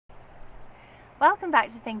Welcome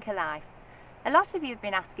back to Finca Life. A lot of you have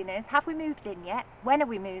been asking us, have we moved in yet? When are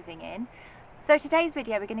we moving in? So today's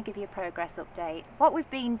video we're going to give you a progress update. What we've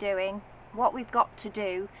been doing, what we've got to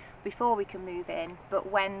do before we can move in,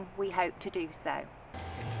 but when we hope to do so.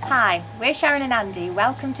 Hi, we're Sharon and Andy.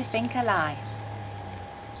 Welcome to Finca Life.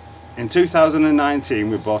 In 2019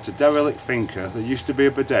 we bought a derelict finca that used to be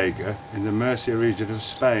a bodega in the Murcia region of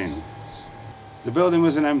Spain. The building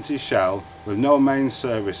was an empty shell with no main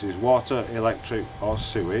services, water, electric or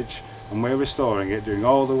sewage, and we're restoring it, doing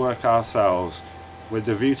all the work ourselves with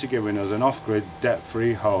the view to giving us an off-grid,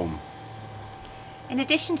 debt-free home. In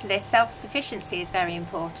addition to this, self-sufficiency is very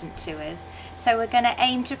important to us, so we're going to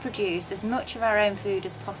aim to produce as much of our own food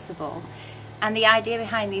as possible, and the idea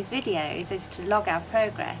behind these videos is to log our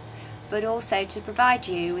progress, but also to provide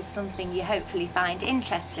you with something you hopefully find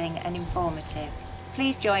interesting and informative.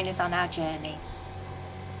 Please join us on our journey.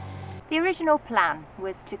 The original plan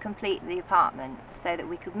was to complete the apartment so that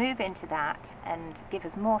we could move into that and give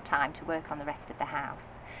us more time to work on the rest of the house.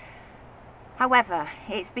 However,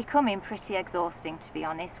 it's becoming pretty exhausting, to be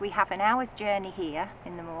honest. We have an hour's journey here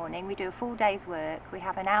in the morning, we do a full day's work, we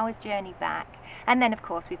have an hour's journey back, and then of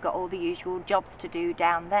course we've got all the usual jobs to do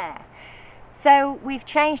down there. So we've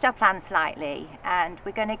changed our plan slightly, and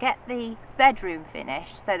we're going to get the bedroom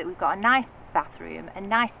finished so that we've got a nice bathroom, a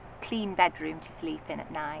nice clean bedroom to sleep in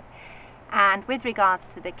at night. And with regards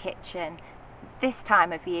to the kitchen, this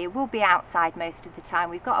time of year we'll be outside most of the time.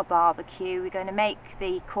 We've got a barbecue, we're going to make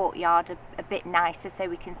the courtyard a bit nicer so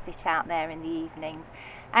we can sit out there in the evenings.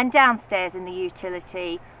 And downstairs in the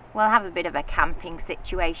utility we'll have a bit of a camping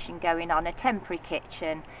situation going on, a temporary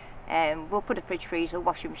kitchen. We'll put a fridge, freezer,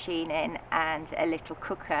 washing machine in and a little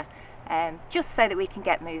cooker, just so that we can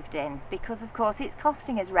get moved in, because of course it's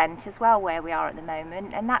costing us rent as well where we are at the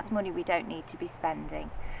moment, and that's money we don't need to be spending.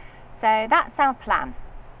 So that's our plan.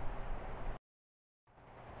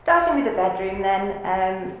 Starting with the bedroom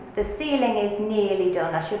then, the ceiling is nearly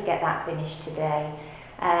done. I should get that finished today.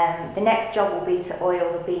 The next job will be to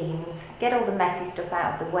oil the beams, get all the messy stuff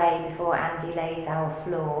out of the way before Andy lays our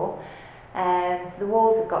floor. So the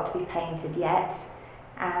walls have got to be painted yet,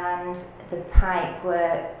 and the pipe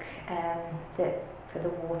work for the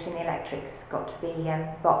water and the electric's got to be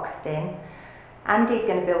boxed in. Andy's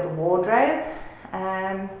going to build a wardrobe,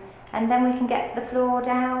 and then we can get the floor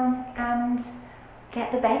down and get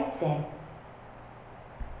the beds in.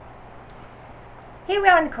 Here we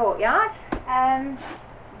are in the courtyard.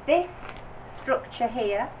 This structure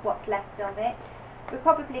here, what's left of it, we're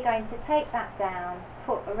probably going to take that down,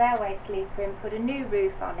 put a railway sleeper in, put a new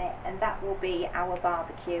roof on it, and that will be our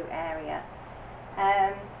barbecue area.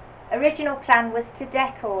 Original plan was to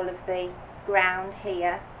deck all of the ground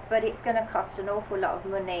here, but it's going to cost an awful lot of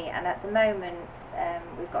money, and at the moment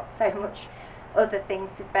we've got so much other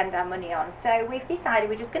things to spend our money on. So we've decided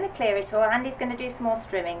we're just going to clear it all. Andy's going to do some more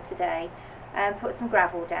strimming today, put some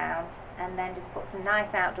gravel down, and then just put some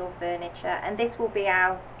nice outdoor furniture, and this will be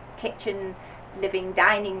our kitchen, living,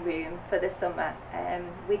 dining room for the summer.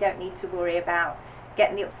 We don't need to worry about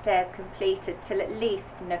getting the upstairs completed till at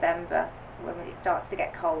least November, when it starts to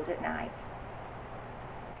get cold at night.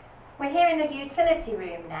 We're here in the utility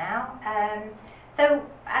room now. So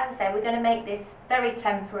as I said, we're going to make this very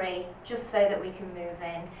temporary just so that we can move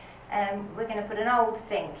in. We're going to put an old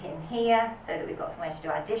sink in here so that we've got somewhere to do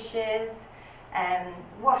our dishes,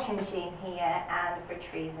 washing machine here and a fridge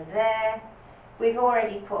freezer there. We've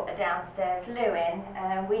already put a downstairs loo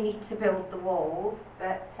in. We need to build the walls,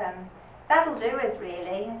 but that'll do us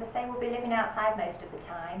really. As I say, we'll be living outside most of the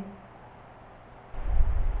time.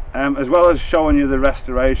 As well as showing you the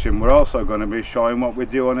restoration, we're also going to be showing what we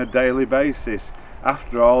do on a daily basis.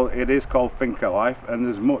 After all, it is called Finca Life, and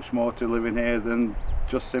there's much more to living here than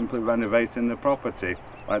just simply renovating the property,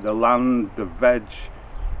 like the land, the veg,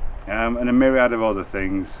 and a myriad of other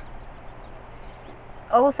things.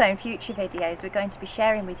 Also in future videos we're going to be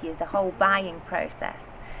sharing with you the whole buying process,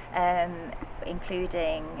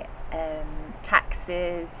 including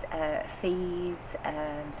taxes, fees,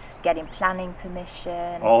 getting planning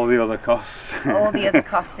permission, all the other costs. All the other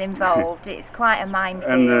costs involved. It's quite a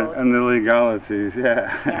minefield. And the legalities,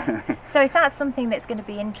 yeah. So if that's something that's going to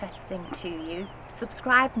be interesting to you,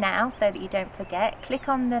 subscribe now so that you don't forget. Click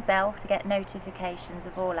on the bell to get notifications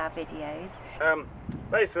of all our videos.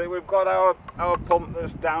 Basically we've got our pump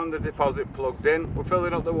that's down the deposit plugged in. We're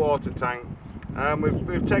filling up the water tank.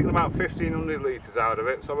 We've taken about 1500 litres out of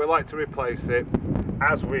it, so we like to replace it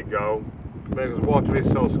as we go, because water is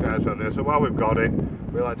so scarce on there. So while we've got it,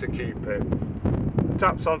 we like to keep it. The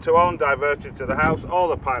tap's onto on, diverted to the house, all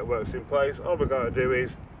the pipe work's in place. All we've got to do is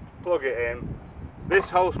plug it in. This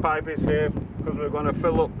hose pipe is here because we're going to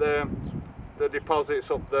fill up the the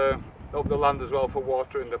deposits up the land as well for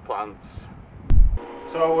watering the plants.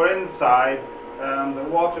 So we're inside, the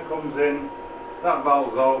water comes in, that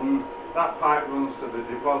valve's open, that pipe runs to the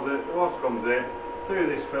deposit, the water comes in through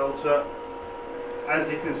this filter. As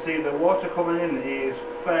you can see, the water coming in is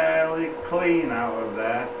fairly clean out of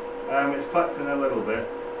there. It's collecting a little bit.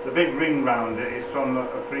 The big ring round it is from a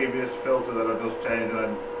previous filter that I just changed, and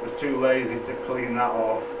I was too lazy to clean that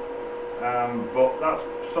off. But that's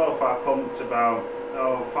so far pumped about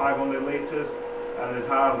 500 litres, and there's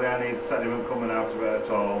hardly any sediment coming out of it at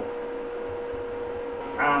all.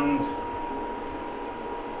 And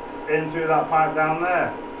in through that pipe down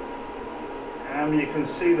there, you can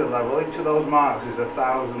see the level. Each of those marks is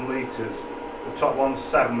 1,000 litres. The top one's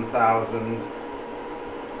 7,000.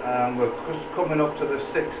 We're coming up to the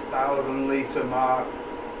 6,000 litre mark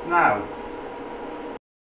now.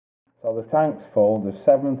 So the tank's full, there's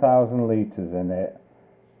 7,000 litres in it.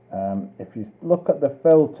 If you look at the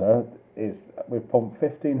filter, we've pumped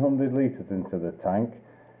 1,500 litres into the tank.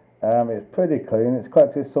 It's pretty clean, it's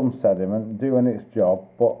collected some sediment, doing its job,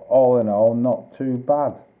 but all in all, not too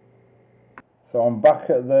bad. So I'm back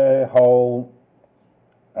at the hole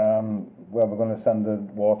where we're going to send the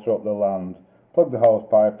water up the land. Plug the hose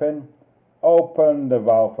pipe in, open the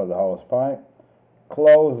valve for the hose pipe,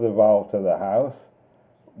 close the valve to the house.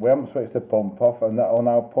 We haven't switched the pump off, and that will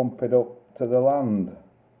now pump it up to the land.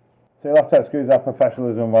 So you'll have to excuse our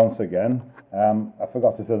professionalism once again. I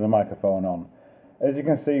forgot to turn the microphone on. As you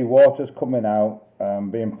can see, water's coming out,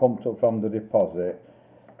 being pumped up from the deposit.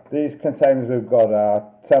 These containers we've got are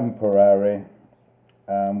temporary.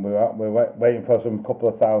 We're waiting for some couple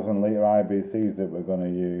of 1,000 litre IBCs that we're going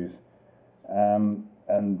to use.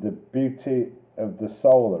 And the beauty of the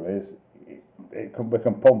solar is we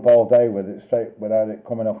can pump all day with it straight without it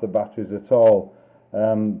coming off the batteries at all.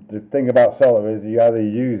 The thing about solar is you either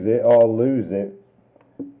use it or lose it.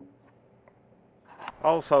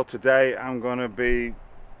 Also today I'm going to be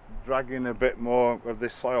dragging a bit more of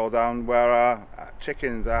this soil down where our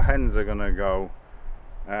chickens, our hens are going to go.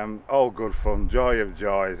 All good fun, joy of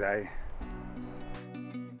joys, eh?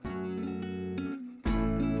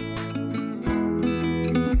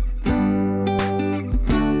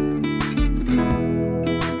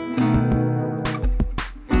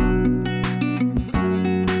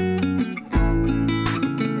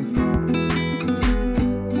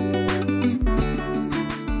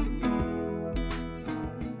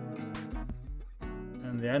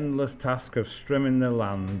 The endless task of strimming the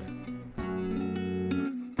land.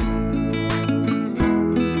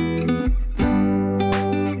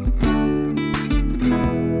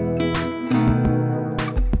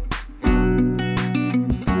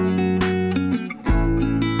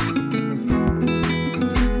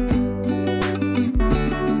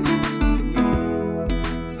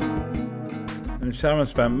 And Sharon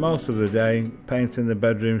spent most of the day painting the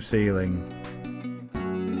bedroom ceiling.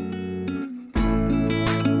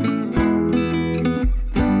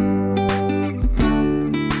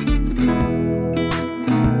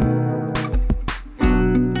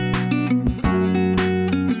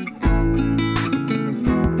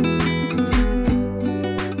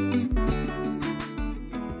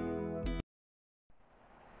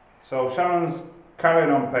 So Sharon's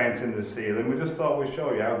carrying on painting the ceiling. We just thought we'd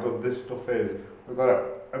show you how good this stuff is. We've got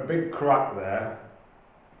a big crack there,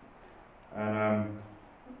 and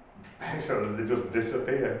actually they just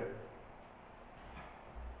disappear.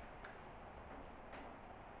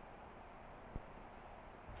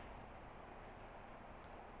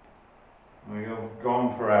 There we go,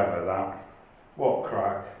 gone forever that. What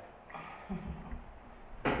crack.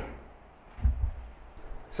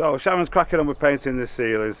 So Sharon's cracking on with painting the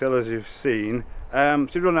ceiling, still as you've seen.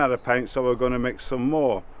 She's run out of paint, so we're going to mix some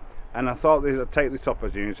more. And I thought I'd take this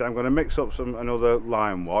opportunity, so I'm going to mix up another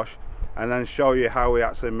lime wash and then show you how we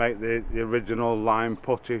actually make the original lime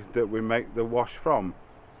putty that we make the wash from.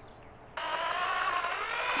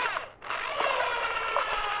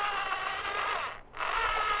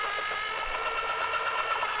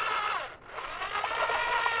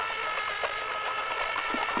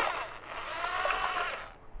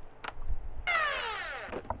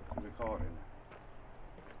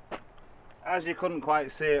 As you couldn't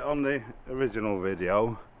quite see it on the original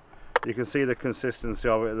video, you can see the consistency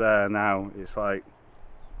of it there now. It's like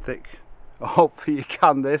thick. Hopefully you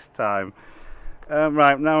can this time.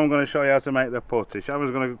 Right, now I'm going to show you how to make the putty.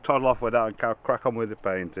 Sharon's going to toddle off with that and crack on with the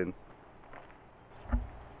painting.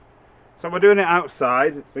 So we're doing it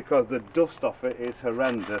outside because the dust off it is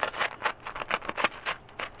horrendous.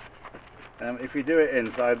 If you do it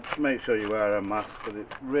inside, make sure you wear a mask because it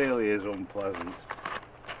really is unpleasant.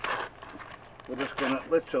 We're just going to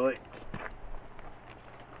literally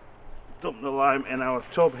dump the lime in our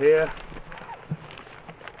tub here.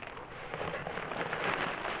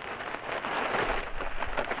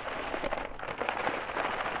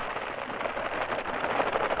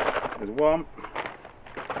 There's one.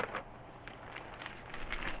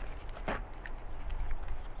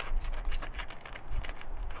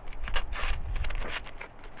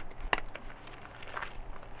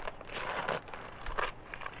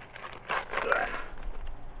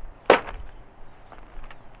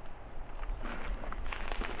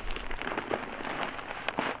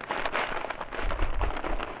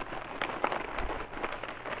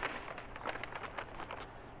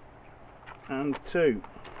 And two.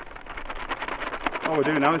 All we're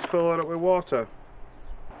doing now is fill it up with water.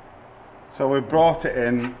 So we brought it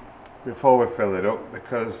in before we fill it up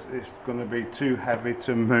because it's going to be too heavy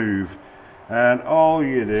to move, and all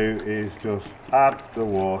you do is just add the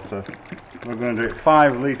water. We're going to do it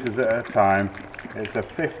 5 litres at a time. It's a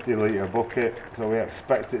 50 litre bucket, so we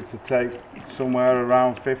expect it to take somewhere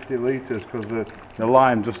around 50 litres because the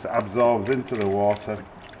lime just absorbs into the water.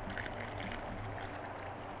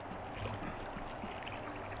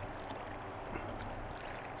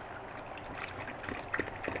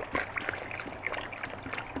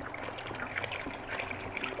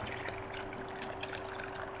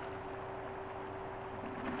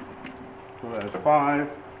 So there's 5.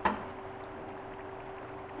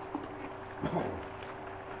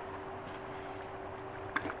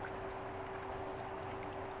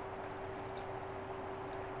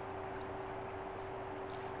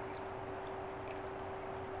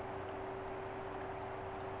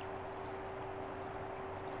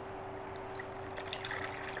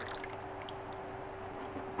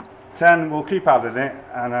 We'll keep adding it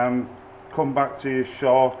and come back to you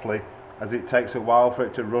shortly, as it takes a while for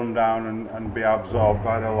it to run down and be absorbed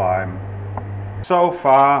by the lime. So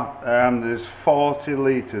far there's 40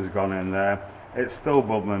 litres gone in there. It's still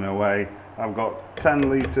bubbling away. I've got 10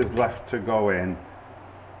 litres left to go in.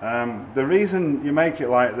 The reason you make it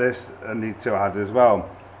like this, I need to add as well,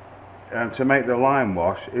 to make the lime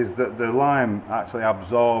wash, is that the lime actually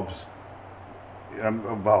absorbs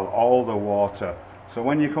well, all the water. So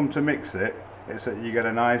when you come to mix it, you get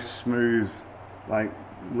a nice smooth like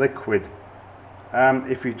liquid.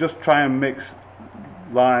 If you just try and mix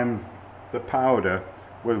lime, the powder,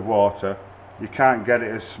 with water, you can't get it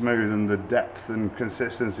as smooth, and the depth and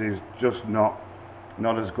consistency is just not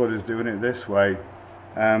as good as doing it this way.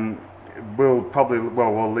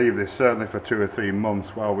 We'll leave this certainly for 2 or 3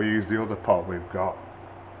 months while we use the other pot we've got,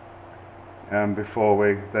 before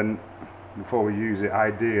we use it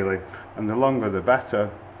ideally, and the longer the better.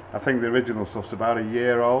 I think the original stuff's about a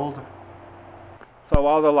year old. So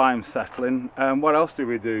while the lime's settling, what else do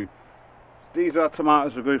we do? These are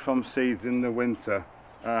tomatoes we grew from seeds in the winter,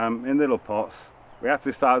 in little pots. We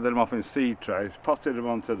actually started them off in seed trays, potted them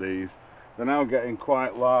onto these. They're now getting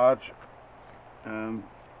quite large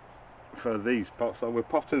for these pots, so we're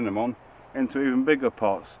potting them on into even bigger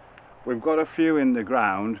pots. We've got a few in the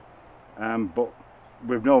ground, but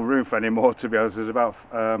we've no room for any more, to be honest. There's about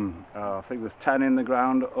I think there's 10 in the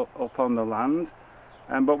ground up on the land,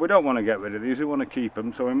 but we don't want to get rid of these. We want to keep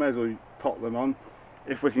them, so we may as well pot them on.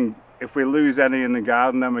 If we lose any in the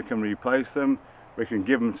garden, then we can replace them. We can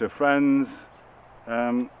give them to friends.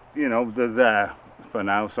 You know, they're there for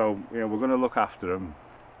now, so we're going to look after them.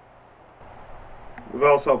 We've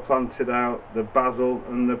also planted out the basil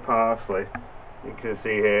and the parsley. You can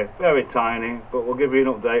see here, very tiny, but we'll give you an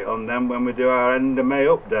update on them when we do our end of May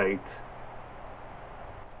update.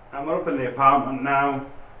 And we're up in the apartment now.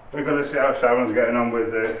 We're going to see how Sharon's getting on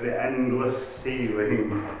with the endless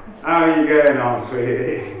ceiling. How are you getting on,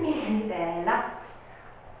 sweetie? There, last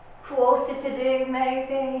quarter to do,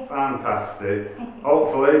 maybe. Fantastic.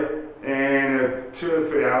 Hopefully, in 2 or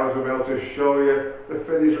 3 hours, we'll be able to show you the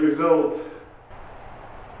finished result.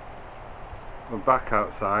 We're back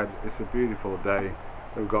outside. It's a beautiful day.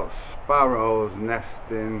 We've got sparrows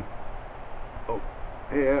nesting up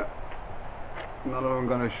here. None of them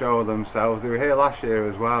going to show themselves. They were here last year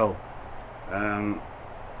as well.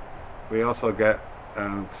 We also get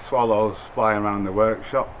swallows flying around the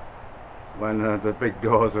workshop when the big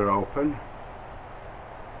doors are open.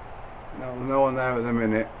 No one there at the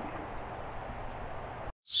minute.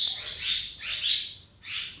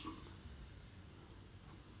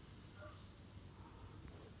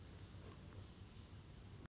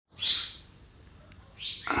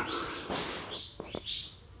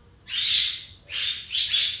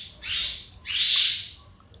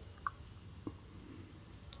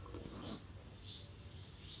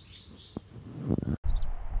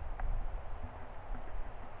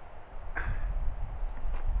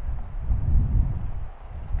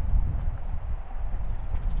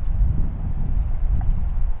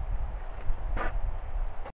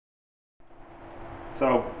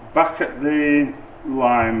 So back at the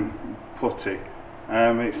lime putty,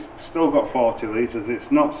 it's still got 40 litres, it's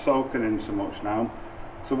not soaking in so much now.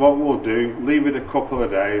 So what we'll do, leave it a couple of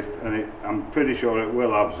days and I'm pretty sure it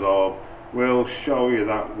will absorb. We'll show you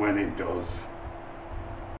that when it does.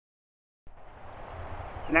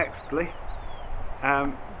 Nextly,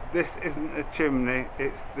 this isn't a chimney,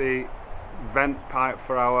 it's the vent pipe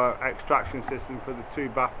for our extraction system for the 2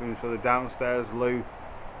 bathrooms, for the downstairs loo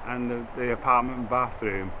and the apartment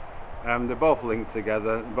bathroom. They're both linked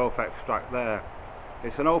together, both extract there.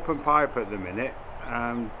 It's an open pipe at the minute.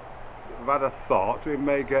 I've had a thought we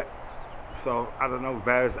may get, so I don't know,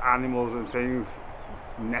 various animals and things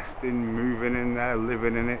nesting, moving in there,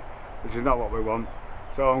 living in it, which is not what we want.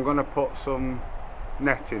 So I'm going to put some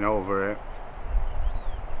netting over it.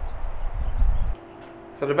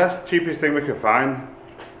 So the best, cheapest thing we could find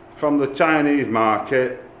from the Chinese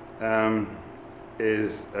market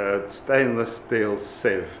is a stainless steel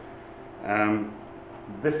sieve.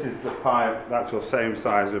 This is the pipe, the actual same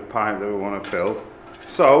size of pipe that we want to fill.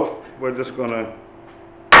 So we're just going to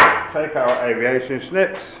take our aviation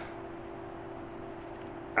snips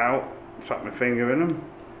out, trap my finger in them,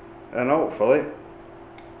 and hopefully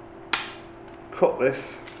cut this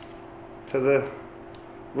to the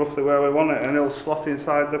roughly where we want it, and it'll slot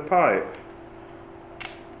inside the pipe.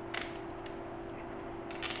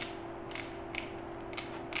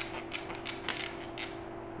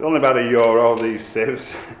 They're only about €1, these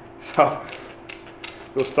sieves, so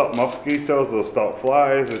they'll stop mosquitoes, they'll stop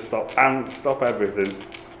flies, they'll stop ants, stop everything.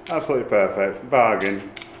 Absolutely perfect, bargain.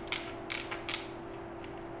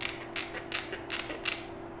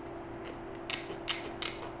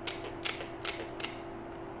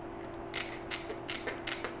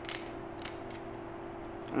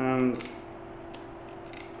 And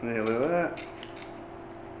nearly there.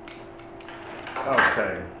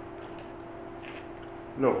 Okay.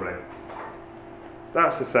 Lovely.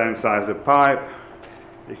 That's the same size of pipe,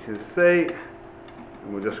 you can see,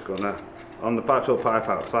 and we're just gonna, on the actual pipe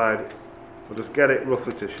outside, we'll just get it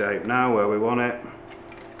roughly to shape now where we want it.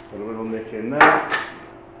 Put a little nick in there.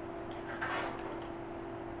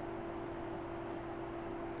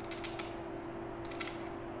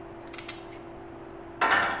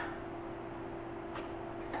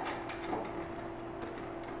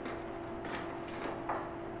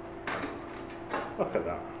 Look at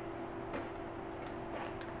that.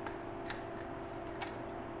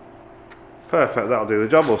 Perfect, that'll do the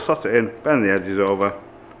job. We'll slot it in, bend the edges over.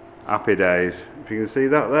 Happy days. If you can see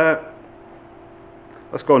that there.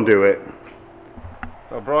 Let's go and do it.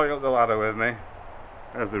 So I brought up the ladder with me.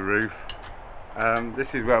 There's the roof.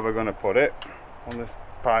 This is where we're going to put it, on this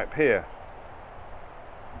pipe here.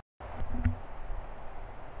 I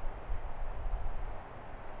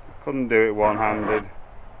couldn't do it one-handed,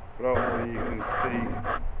 but hopefully you can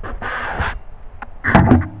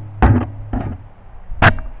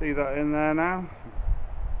see that in there now.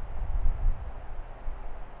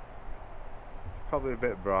 Probably a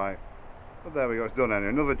bit bright, but there we go, it's done anyway,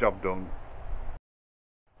 another job done.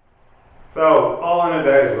 So, all in a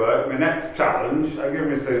day's work. My next challenge, I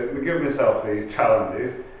give myself these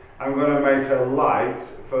challenges. I'm going to make a light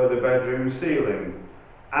for the bedroom ceiling,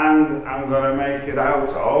 and I'm going to make it out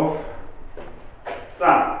of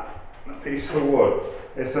that, a piece of wood.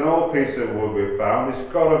 It's an old piece of wood we've found.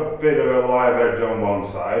 It's got a bit of a live edge on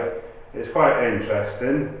one side. It's quite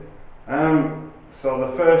interesting. So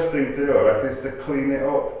the first thing to do, I reckon, is to clean it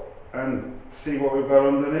up and see what we've got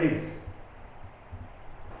underneath.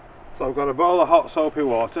 So I've got a bowl of hot soapy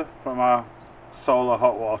water from our solar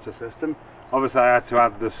hot water system. Obviously I had to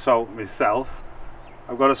add the soap myself.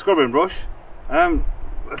 I've got a scrubbing brush.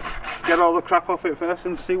 Let's get all the crap off it first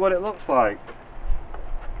and see what it looks like.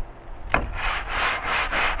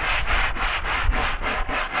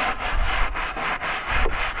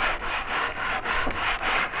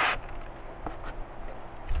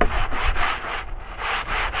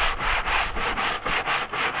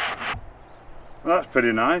 Well, that's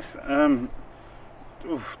pretty nice.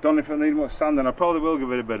 Don't know if I need much sand, and I probably will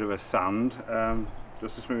give it a bit of a sand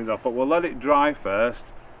just to smooth it off, but we'll let it dry first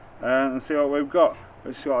and see what we've got.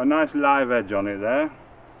 It's got a nice live edge on it there.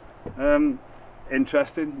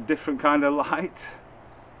 Interesting, different kind of light.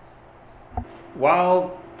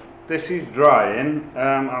 While this is drying,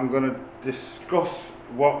 I'm going to discuss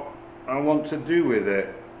what I want to do with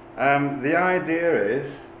it. The idea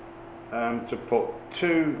is to put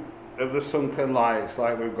 2 of the sunken lights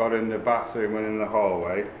like we've got in the bathroom and in the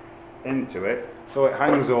hallway into it, so it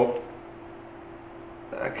hangs up.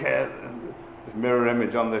 Okay, this mirror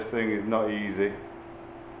image on this thing is not easy.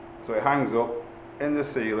 So it hangs up in the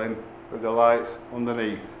ceiling with the lights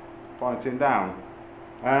underneath pointing down.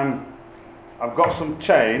 I've got some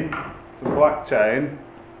chain, some black chain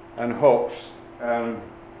and hooks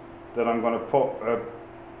that I'm going to put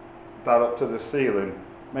that up to the ceiling.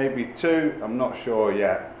 Maybe 2, I'm not sure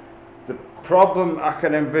yet. The problem I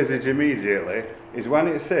can envisage immediately is when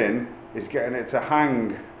it's in, is getting it to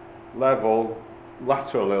hang level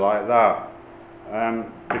laterally like that.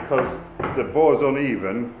 Because the board's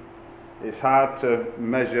uneven, it's hard to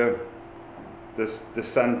measure the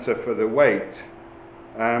centre for the weight.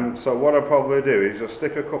 So what I'll probably do is just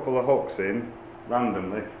stick a couple of hooks in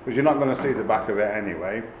randomly, because you're not going to see the back of it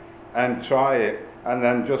anyway, and try it, and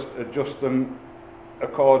then just adjust them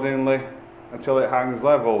accordingly until it hangs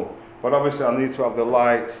level. But obviously I need to have the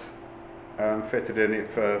lights fitted in it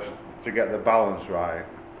first to get the balance right.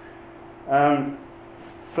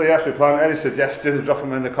 So yes, we plan. Any suggestions, drop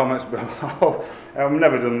them in the comments below. I've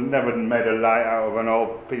never made a light out of an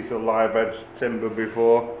old piece of live edge timber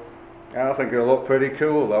before. I think it'll look pretty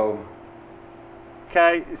cool though.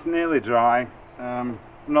 Okay, it's nearly dry. I'm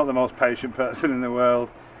not the most patient person in the world.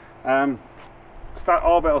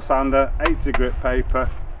 Orbital sander, 80 grit paper.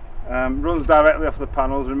 Runs directly off the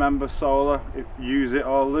panels. Remember, solar, use it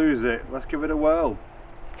or lose it. Let's give it a whirl.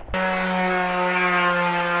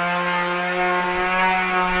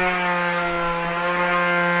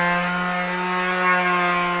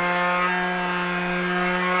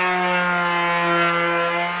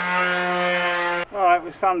 Alright,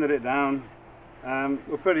 we've sanded it down.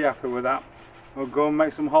 We're pretty happy with that. We'll go and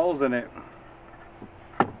make some holes in it.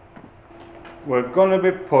 We're going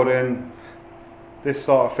to be putting this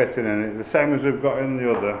sort of fitting in it, the same as we've got in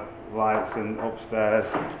the other lights and upstairs.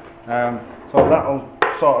 So that'll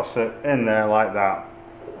sort of sit in there like that.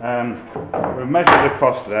 We've measured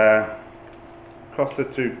across there, across the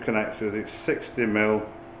 2 connectors, it's 60mm.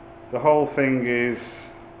 The whole thing is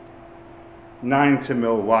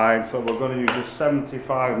 90mm wide, so we're going to use a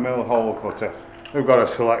 75mm hole cutter. We've got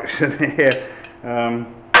a selection here.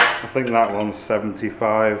 I think that one's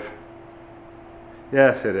 75.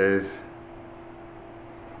 Yes, it is.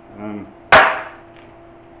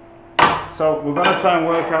 So we're going to try and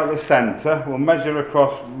work out the centre. We'll measure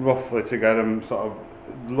across roughly to get them sort of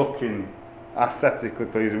looking aesthetically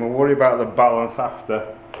pleasing. We'll worry about the balance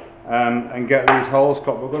after, and get these holes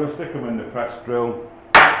cut. We're going to stick them in the press drill.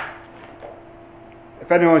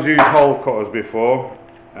 If anyone's used hole cutters before,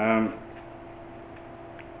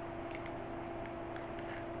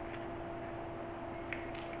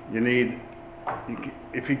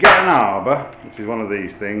 if you get an arbor, which is one of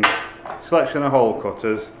these things, selection of hole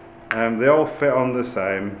cutters, they all fit on the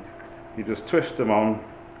same. You just twist them on,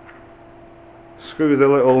 screw the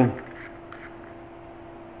little,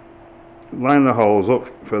 line the holes up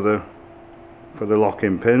for the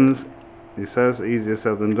locking pins. He says easier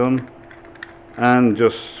said than done, and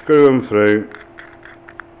just screw them through.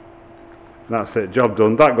 That's it, job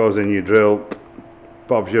done. That goes in your drill.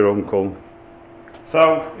 Bob's your uncle.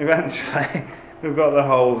 So eventually we've got the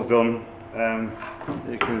holes done.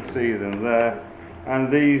 You can see them there, and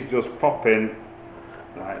these just pop in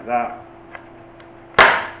like that.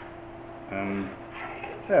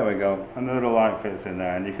 There we go, and the little light fits in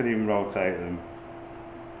there, and you can even rotate them.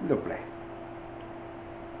 Lovely.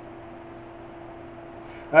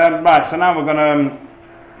 Right, so now we're going to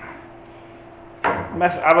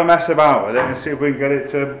have a mess about with it and see if we can get it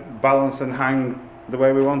to balance and hang the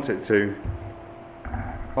way we want it to.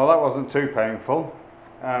 Well, that wasn't too painful.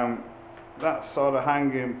 That's sort of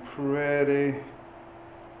hanging pretty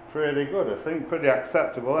good, I think, pretty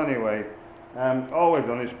acceptable anyway. All we've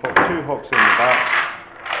done is put 2 hooks in the back,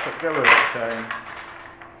 put together that chain,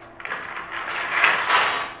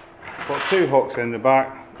 put 2 hooks in the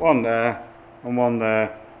back, one there and one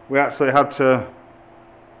there. We actually had to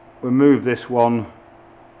remove this one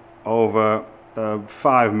over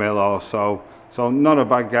 5mm or so, so not a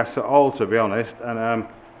bad guess at all, to be honest. And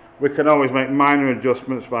we can always make minor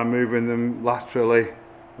adjustments by moving them laterally,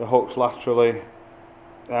 the hooks laterally,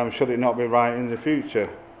 should it not be right in the future.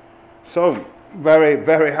 So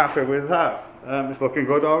very happy with that. It's looking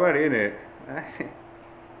good already, isn't it?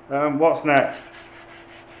 What's next?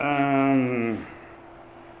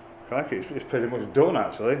 It's pretty much done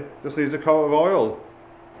actually. Just needs a coat of oil.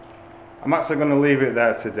 I'm actually going to leave it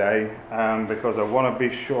there today because I want to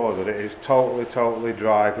be sure that it is totally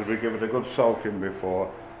dry, because we give it a good soaking before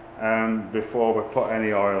we put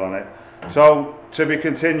any oil on it. So to be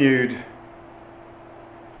continued.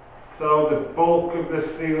 So the bulk of the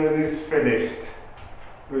ceiling is finished.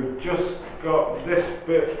 We've just got this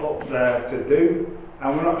bit up there to do,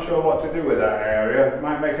 and we're not sure what to do with that area.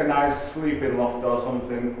 Might make a nice sleeping loft or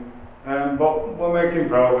something, but we're making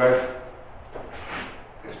progress.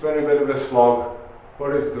 It's been a bit of a slog,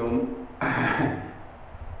 Putty's done.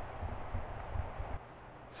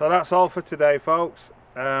 So that's all for today, folks.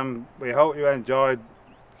 We hope you enjoyed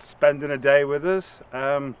spending a day with us.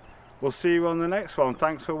 We'll see you on the next one.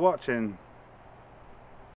 Thanks for watching.